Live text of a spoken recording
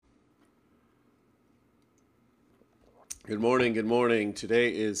Good morning. Good morning. Today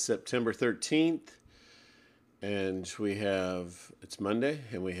is September 13th, and it's Monday,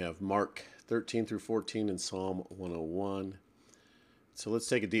 and we have Mark 13 through 14 and Psalm 101. So let's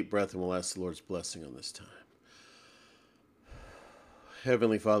take a deep breath and we'll ask the Lord's blessing on this time.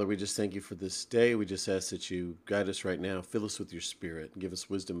 Heavenly Father, we just thank you for this day. We just ask that you guide us right now. Fill us with your spirit and give us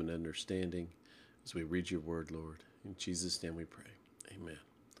wisdom and understanding as we read your word, Lord. In Jesus' name we pray. Amen.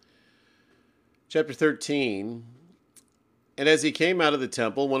 Chapter 13. And as he came out of the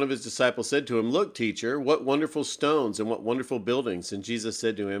temple, one of his disciples said to him, "Look, teacher, what wonderful stones and what wonderful buildings." And Jesus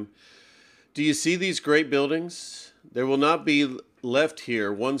said to him, "Do you see these great buildings? There will not be left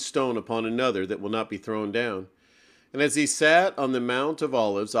here one stone upon another that will not be thrown down." And as he sat on the Mount of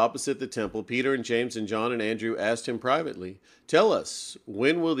Olives opposite the temple, Peter and James and John and Andrew asked him privately, "Tell us,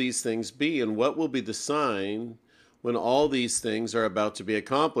 when will these things be, and what will be the sign when all these things are about to be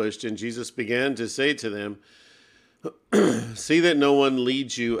accomplished?" And Jesus began to say to them, "See that no one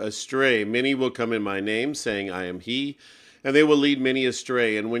leads you astray. Many will come in my name, saying, 'I am he,' and they will lead many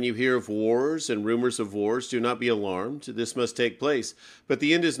astray. And when you hear of wars and rumors of wars, do not be alarmed. This must take place, but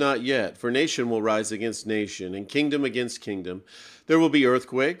the end is not yet. For nation will rise against nation, and kingdom against kingdom. There will be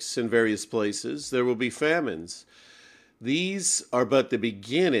earthquakes in various places. There will be famines. These are but the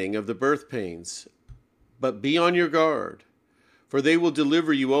beginning of the birth pains. But be on your guard. For they will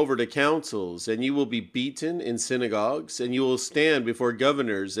deliver you over to councils, and you will be beaten in synagogues, and you will stand before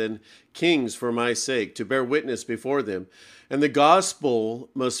governors and kings for my sake, to bear witness before them. And the gospel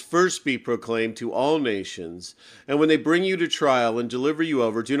must first be proclaimed to all nations. And when they bring you to trial and deliver you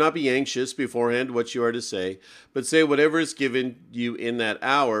over, do not be anxious beforehand what you are to say, but say whatever is given you in that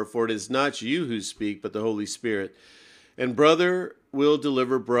hour, for it is not you who speak, but the Holy Spirit. And brother will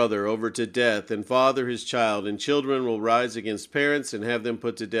deliver brother over to death, and father his child, and children will rise against parents and have them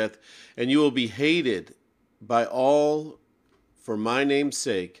put to death. And you will be hated by all for my name's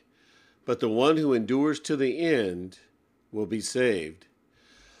sake, but the one who endures to the end will be saved."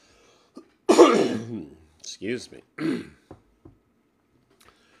 Excuse me.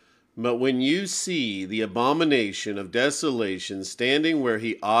 "But when you see the abomination of desolation standing where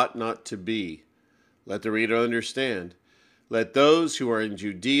he ought not to be," let the reader understand. "Let those who are in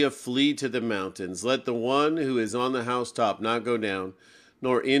Judea flee to the mountains. Let the one who is on the housetop not go down,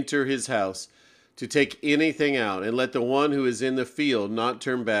 nor enter his house to take anything out. And let the one who is in the field not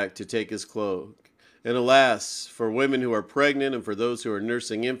turn back to take his cloak. And alas, for women who are pregnant and for those who are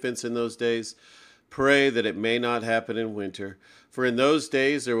nursing infants in those days, pray that it may not happen in winter. For in those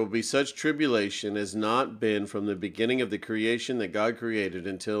days there will be such tribulation as not been from the beginning of the creation that God created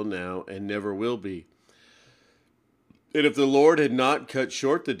until now, and never will be. And if the Lord had not cut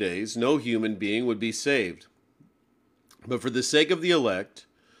short the days, no human being would be saved. But for the sake of the elect,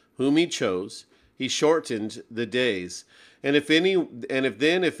 whom he chose, he shortened the days. And if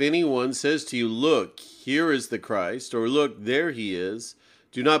anyone says to you, 'Look, here is the Christ,' or 'Look, there he is,'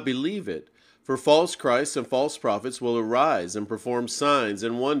 do not believe it. For false Christs and false prophets will arise and perform signs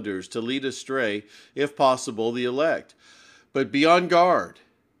and wonders to lead astray, if possible, the elect. But be on guard.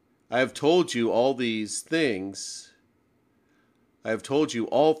 I have told you all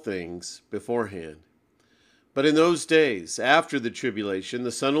things beforehand. But in those days, after the tribulation,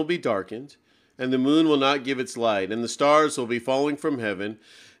 the sun will be darkened, and the moon will not give its light, and the stars will be falling from heaven,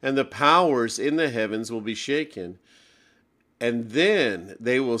 and the powers in the heavens will be shaken. And then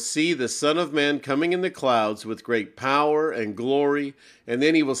they will see the Son of Man coming in the clouds with great power and glory, and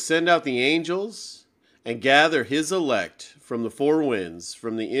then he will send out the angels and gather his elect from the four winds,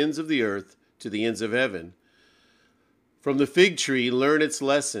 from the ends of the earth to the ends of heaven. From the fig tree learn its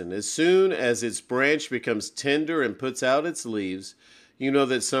lesson. As soon as its branch becomes tender and puts out its leaves, you know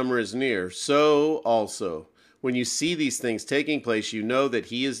that summer is near. So also, when you see these things taking place, you know that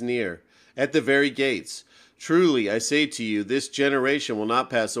he is near, at the very gates. Truly, I say to you, this generation will not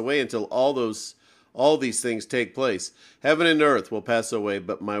pass away until all these things take place. Heaven and earth will pass away,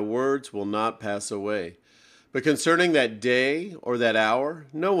 but my words will not pass away. But concerning that day or that hour,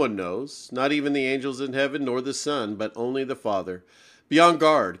 no one knows, not even the angels in heaven, nor the Son, but only the Father. Be on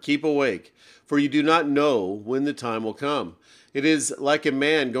guard, keep awake, for you do not know when the time will come. It is like a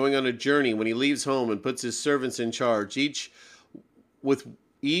man going on a journey when he leaves home and puts his servants in charge, each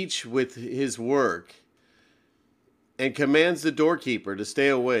with his work, and commands the doorkeeper to stay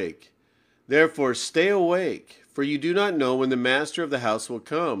awake. Therefore stay awake, for you do not know when the master of the house will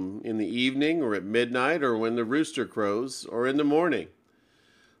come, in the evening, or at midnight, or when the rooster crows, or in the morning,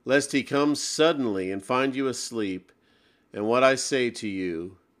 lest he come suddenly and find you asleep. And what I say to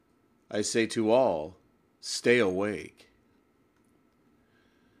you, I say to all, stay awake."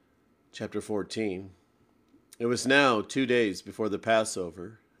 Chapter 14. It was now 2 days before the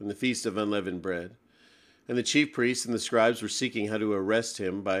Passover and the feast of unleavened bread, and the chief priests and the scribes were seeking how to arrest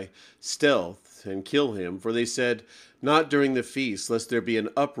him by stealth and kill him, for they said, "Not during the feast, lest there be an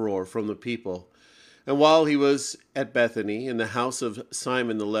uproar from the people." And while he was at Bethany, in the house of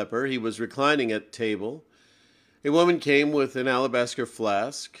Simon the leper, he was reclining at table. A woman came with an alabaster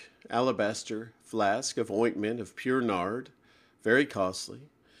flask of ointment of pure nard, very costly,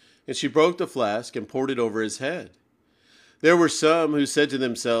 and she broke the flask and poured it over his head. There were some who said to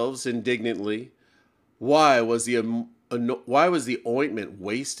themselves indignantly, Why was the ointment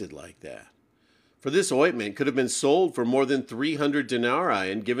wasted like that? For this ointment could have been sold for more than 300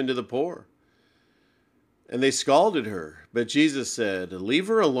 denarii and given to the poor. And they scalded her, but Jesus said, "Leave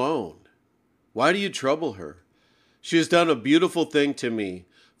her alone. Why do you trouble her? She has done a beautiful thing to me,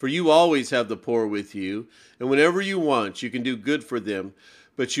 for you always have the poor with you, and whenever you want, you can do good for them,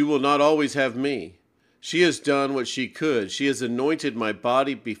 but you will not always have me. She has done what she could. She has anointed my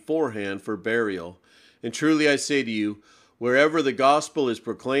body beforehand for burial. And truly I say to you, wherever the gospel is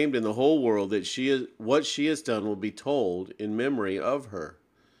proclaimed in the whole world, what she has done will be told in memory of her."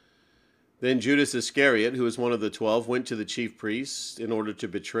 Then Judas Iscariot, who was one of the 12, went to the chief priests in order to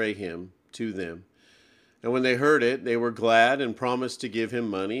betray him to them. And when they heard it, they were glad and promised to give him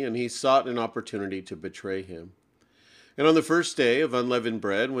money, and he sought an opportunity to betray him. And on the first day of unleavened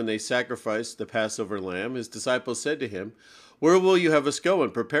bread, when they sacrificed the Passover lamb, his disciples said to him, "Where will you have us go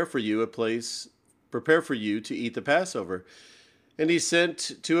and prepare for you to eat the Passover?" And he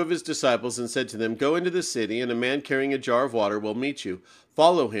sent 2 of his disciples and said to them, "Go into the city, and a man carrying a jar of water will meet you.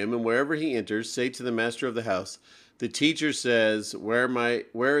 Follow him, and wherever he enters, say to the master of the house, 'The teacher says,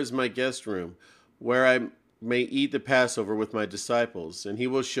 where is my guest room, where I may eat the Passover with my disciples?' And he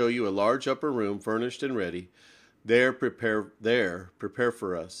will show you a large upper room, furnished and ready. There prepare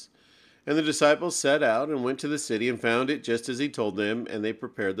for us." And the disciples set out and went to the city and found it just as he told them, and they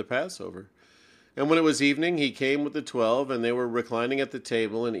prepared the Passover. And when it was evening, he came with the 12, and they were reclining at the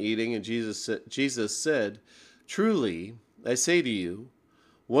table and eating. And Jesus said, "Truly, I say to you,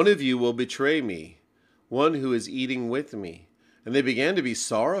 one of you will betray me, one who is eating with me." And they began to be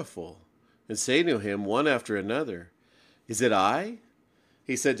sorrowful and say to him one after another, "Is it I?"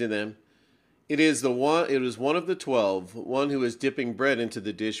 He said to them, It is one of the 12, one who is dipping bread into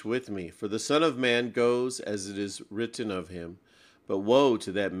the dish with me. For the Son of Man goes as it is written of him. But woe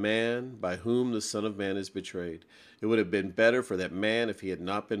to that man by whom the Son of Man is betrayed. It would have been better for that man if he had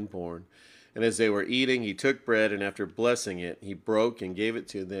not been born." And as they were eating, he took bread, and after blessing it, he broke and gave it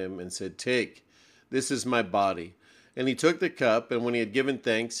to them, and said, "Take, this is my body." And he took the cup, and when he had given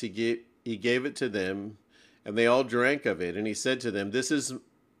thanks, he gave it to them, and they all drank of it. And he said to them, "This is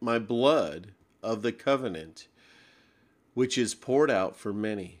my blood of the covenant, which is poured out for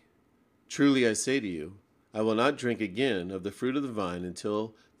many. Truly I say to you, I will not drink again of the fruit of the vine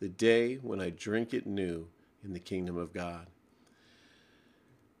until the day when I drink it new in the kingdom of God."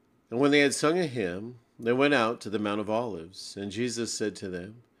 And when they had sung a hymn, they went out to the Mount of Olives. And Jesus said to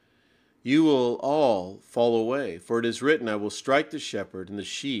them, "You will all fall away, for it is written, I will strike the shepherd, and the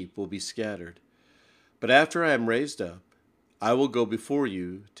sheep will be scattered. But after I am raised up, I will go before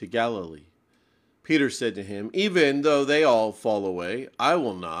you to Galilee." Peter said to him, "Even though they all fall away, I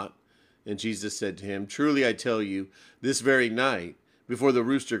will not." And Jesus said to him, "Truly I tell you, this very night, before the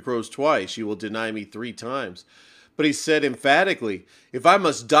rooster crows twice, you will deny me 3 times. But he said emphatically, "If I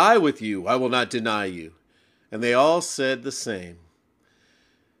must die with you, I will not deny you." And they all said the same.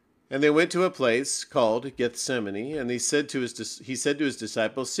 And they went to a place called Gethsemane, and he said to his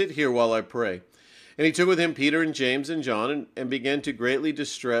disciples, "Sit here while I pray." And he took with him Peter and James and John, and began to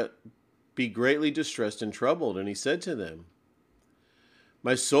be greatly distressed and troubled. And he said to them,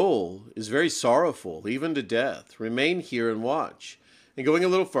 "My soul is very sorrowful, even to death. Remain here and watch." And going a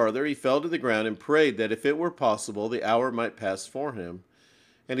little farther, he fell to the ground and prayed that if it were possible, the hour might pass for him.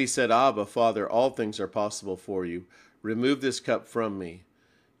 And he said, "Abba, Father, all things are possible for you. Remove this cup from me.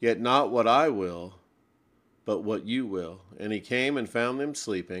 Yet not what I will, but what you will." And he came and found them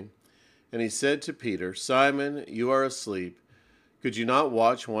sleeping. And he said to Peter, "Simon, you are asleep. Could you not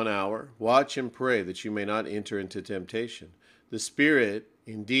watch 1 hour? Watch and pray that you may not enter into temptation. The spirit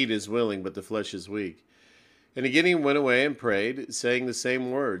indeed is willing, but the flesh is weak." And again he went away and prayed, saying the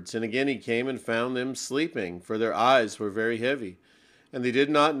same words. And again he came and found them sleeping, for their eyes were very heavy, and they did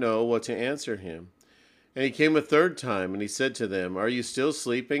not know what to answer him. And he came a 3rd time, and he said to them, "Are you still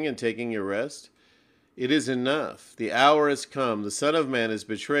sleeping and taking your rest? It is enough. The hour has come. The Son of Man is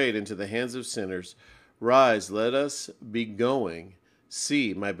betrayed into the hands of sinners. Rise, let us be going.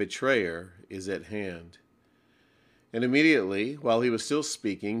 See, my betrayer is at hand." And immediately, while he was still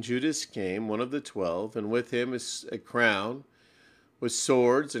speaking, Judas came, one of the 12, and with him is a crowd with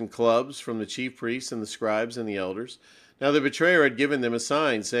swords and clubs from the chief priests and the scribes and the elders. Now the betrayer had given them a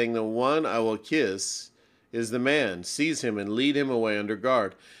sign, saying, "The one I will kiss is the man. Seize him and lead him away under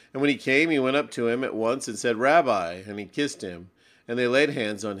guard." And when he came, he went up to him at once and said, "Rabbi," and he kissed him. And they laid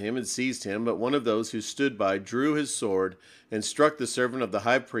hands on him and seized him. But one of those who stood by drew his sword and struck the servant of the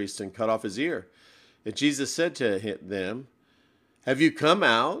high priest and cut off his ear. And Jesus said to them, "Have you come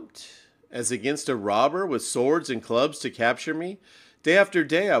out as against a robber with swords and clubs to capture me? Day after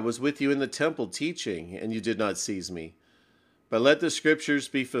day I was with you in the temple teaching, and you did not seize me. But let the scriptures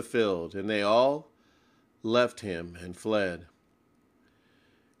be fulfilled." And they all left him and fled.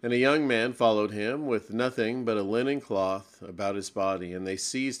 And a young man followed him with nothing but a linen cloth about his body. And they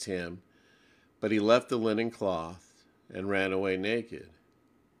seized him, but he left the linen cloth and ran away naked.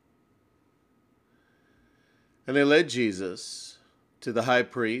 And they led Jesus to the high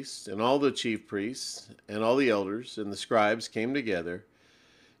priest, and all the chief priests and all the elders and the scribes came together.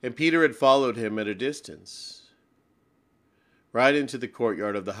 And Peter had followed him at a distance, right into the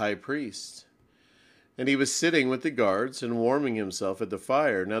courtyard of the high priest. And he was sitting with the guards and warming himself at the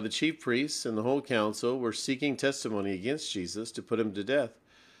fire. Now the chief priests and the whole council were seeking testimony against Jesus to put him to death,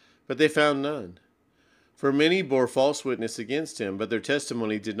 but they found none. For many bore false witness against him, but their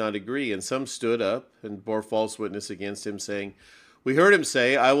testimony did not agree. And some stood up and bore false witness against him, saying, "We heard him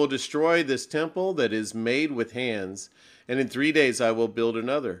say, 'I will destroy this temple that is made with hands, and in 3 days I will build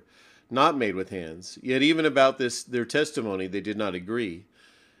another, not made with hands.' Yet even about this their testimony they did not agree.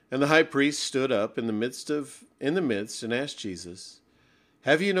 And the high priest stood up in the midst and asked Jesus,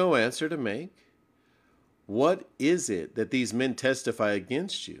 'Have you no answer to make? What is it that these men testify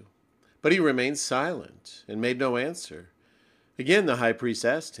against you?' But he remained silent and made no answer. Again the high priest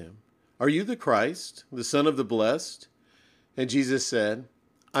asked him, 'Are you the Christ, the Son of the Blessed?' And Jesus said,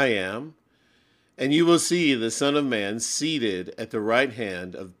 'I am. And you will see the Son of Man seated at the right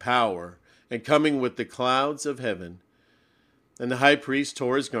hand of power and coming with the clouds of heaven.' And the high priest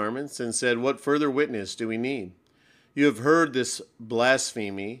tore his garments and said, 'What further witness do we need? You have heard this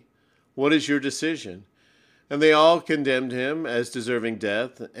blasphemy. What is your decision?' And they all condemned him as deserving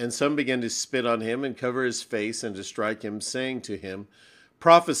death, and some began to spit on him and cover his face and to strike him, saying to him,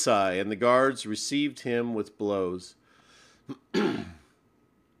 'Prophesy!' And the guards received him with blows. And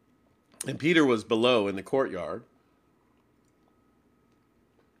Peter was below in the courtyard.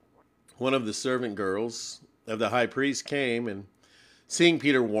 One of the servant girls of the high priest came, and seeing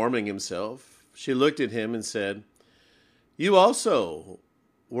Peter warming himself, she looked at him and said, 'You also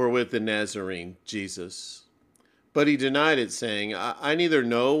were with the Nazarene, Jesus.' But he denied it, saying, 'I neither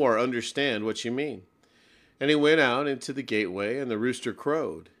know or understand what you mean.' And he went out into the gateway, and the rooster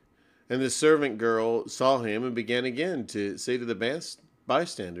crowed. And the servant girl saw him and began again to say to the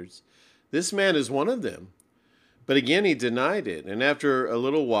bystanders, 'This man is one of them.' But again he denied it. And after a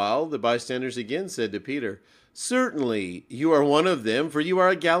little while, the bystanders again said to Peter, 'Certainly you are one of them, for you are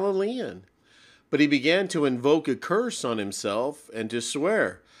a Galilean.' But he began to invoke a curse on himself and to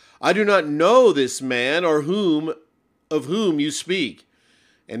swear, 'I do not know this man or of whom you speak.'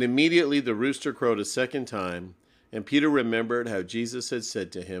 And immediately the rooster crowed a second time, and Peter remembered how Jesus had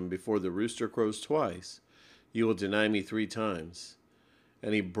said to him, 'Before the rooster crows twice, you will deny me 3 times.'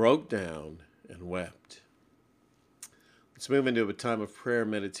 And he broke down and wept." Let's move into a time of prayer,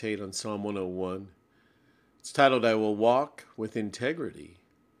 meditate on Psalm 101. It's titled, "I Will Walk with Integrity."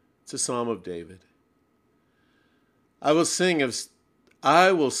 It's a Psalm of David. I will sing of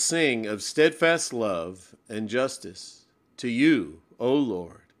steadfast love and justice. To you, O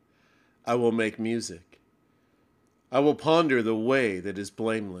Lord, I will make music. I will ponder the way that is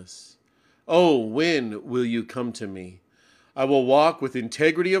blameless. Oh, when will you come to me? I will walk with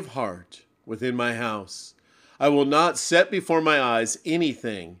integrity of heart within my house. I will not set before my eyes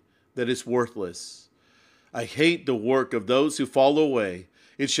anything that is worthless. I hate the work of those who fall away.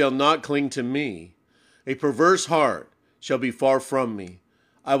 It shall not cling to me. A perverse heart shall be far from me.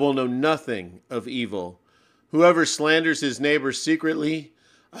 I will know nothing of evil. Whoever slanders his neighbor secretly,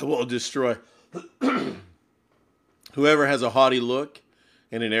 I will destroy. Whoever has a haughty look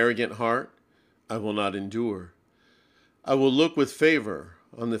and an arrogant heart, I will not endure. I will look with favor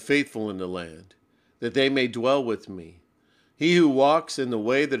on the faithful in the land, that they may dwell with me. He who walks in the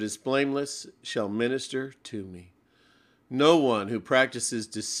way that is blameless shall minister to me. No one who practices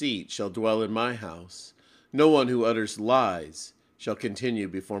deceit shall dwell in my house. No one who utters lies shall continue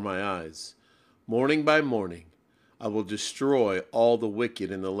before my eyes. Morning by morning, I will destroy all the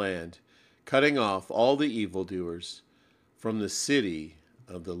wicked in the land, cutting off all the evildoers from the city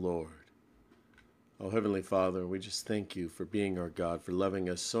of the Lord. Oh, Heavenly Father, we just thank you for being our God, for loving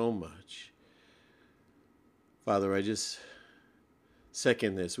us so much. Father, I just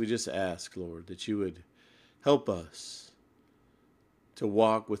second this. We just ask, Lord, that you would help us to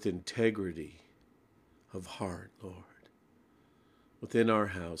walk with integrity of heart, Lord, within our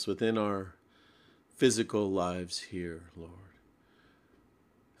house, within our physical lives here, Lord.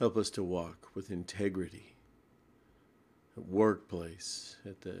 Help us to walk with integrity at workplace,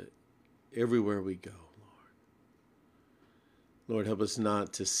 everywhere we go, Lord. Lord, help us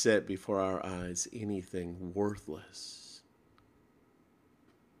not to set before our eyes anything worthless.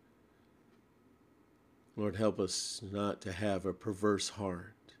 Lord, help us not to have a perverse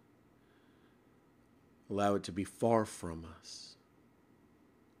heart. Allow it to be far from us.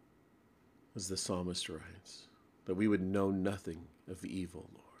 As the psalmist writes, that we would know nothing of evil,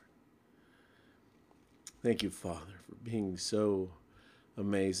 Lord. Thank you, Father, for being so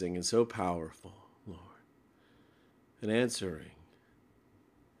amazing and so powerful, Lord, and answering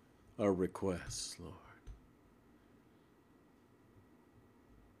our requests, Lord.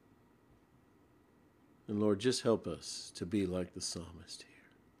 And Lord, just help us to be like the psalmist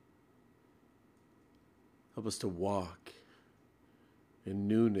here. Help us to walk in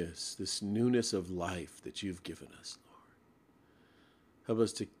newness, this newness of life that you've given us, Lord. Help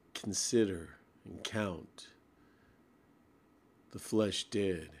us to consider and count the flesh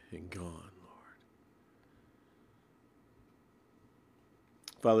dead and gone, Lord.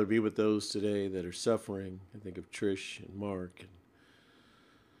 Father, be with those today that are suffering. I think of Trish and Mark and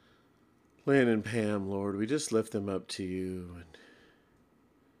Lynn and Pam, Lord. We just lift them up to you. And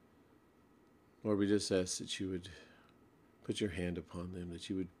Lord, we just ask that you would put your hand upon them, that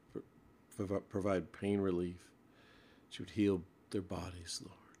you would provide pain relief, that you would heal their bodies,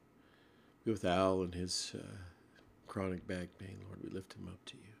 Lord. Be with Al and his chronic back pain, Lord. We lift him up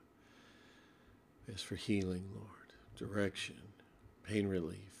to you. We ask for healing, Lord, direction, pain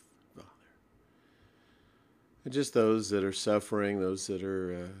relief, Father. And just those that are suffering, those that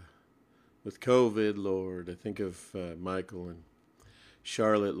are with COVID, Lord. I think of Michael and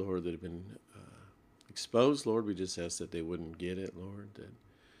Charlotte, Lord, that have been exposed, Lord. We just ask that they wouldn't get it, Lord. That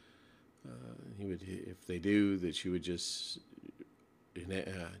He would, if they do, that you would just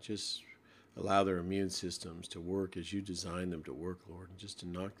allow their immune systems to work as you designed them to work, Lord, and just to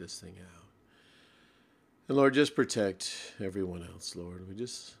knock this thing out. And Lord, just protect everyone else, Lord. We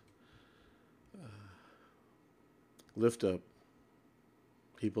just lift up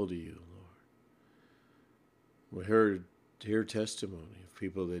people to you, Lord. We hear testimony of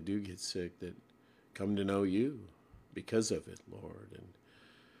people that do get sick that come to know you because of it, Lord.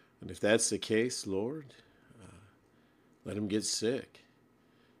 And if that's the case, Lord, let them get sick.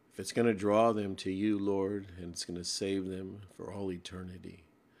 If it's going to draw them to you, Lord, and it's going to save them for all eternity,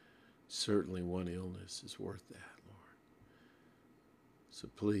 certainly one illness is worth that, Lord. So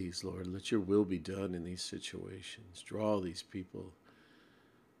please, Lord, let your will be done in these situations. Draw these people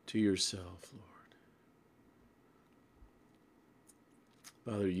to yourself, Lord.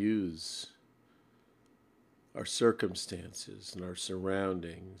 Father, use our circumstances and our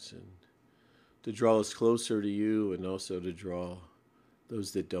surroundings and to draw us closer to you, and also to draw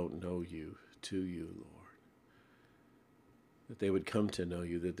those that don't know you to you, Lord. That they would come to know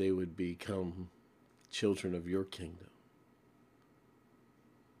you, that they would become children of your kingdom.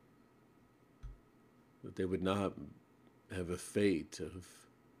 That they would not have a fate of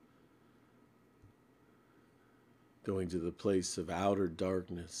going to the place of outer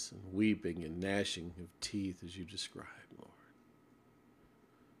darkness and weeping and gnashing of teeth as you describe, Lord.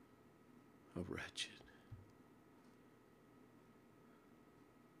 How wretched.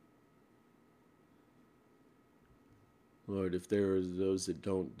 Lord, if there are those that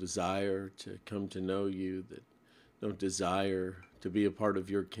don't desire to come to know you, that don't desire to be a part of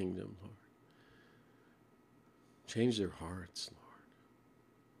your kingdom, Lord, change their hearts, Lord.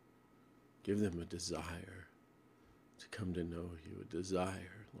 Give them a desire to come to know you, a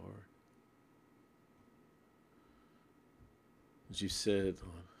desire, Lord. As you said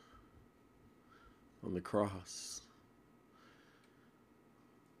on the cross,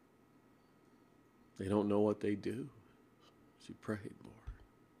 they don't know what they do. As you prayed, Lord.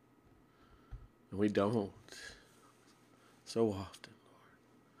 And we don't. So often, Lord.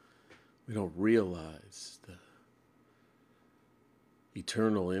 We don't realize the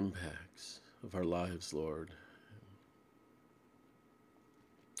eternal impacts of our lives, Lord.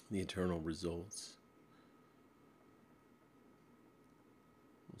 The eternal results.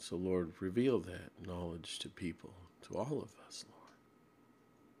 And so, Lord, reveal that knowledge to people, to all of us, Lord.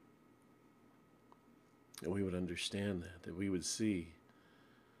 And we would understand that we would see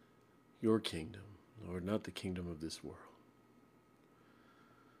your kingdom, Lord, not the kingdom of this world.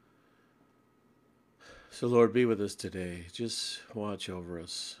 So, Lord, be with us today. Just watch over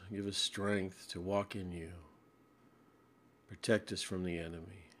us. Give us strength to walk in you. Protect us from the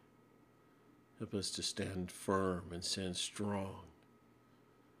enemy. Help us to stand firm and stand strong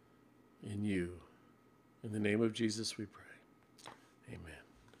in you. In the name of Jesus we pray. Amen.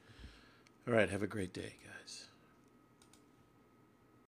 All right, have a great day, guys.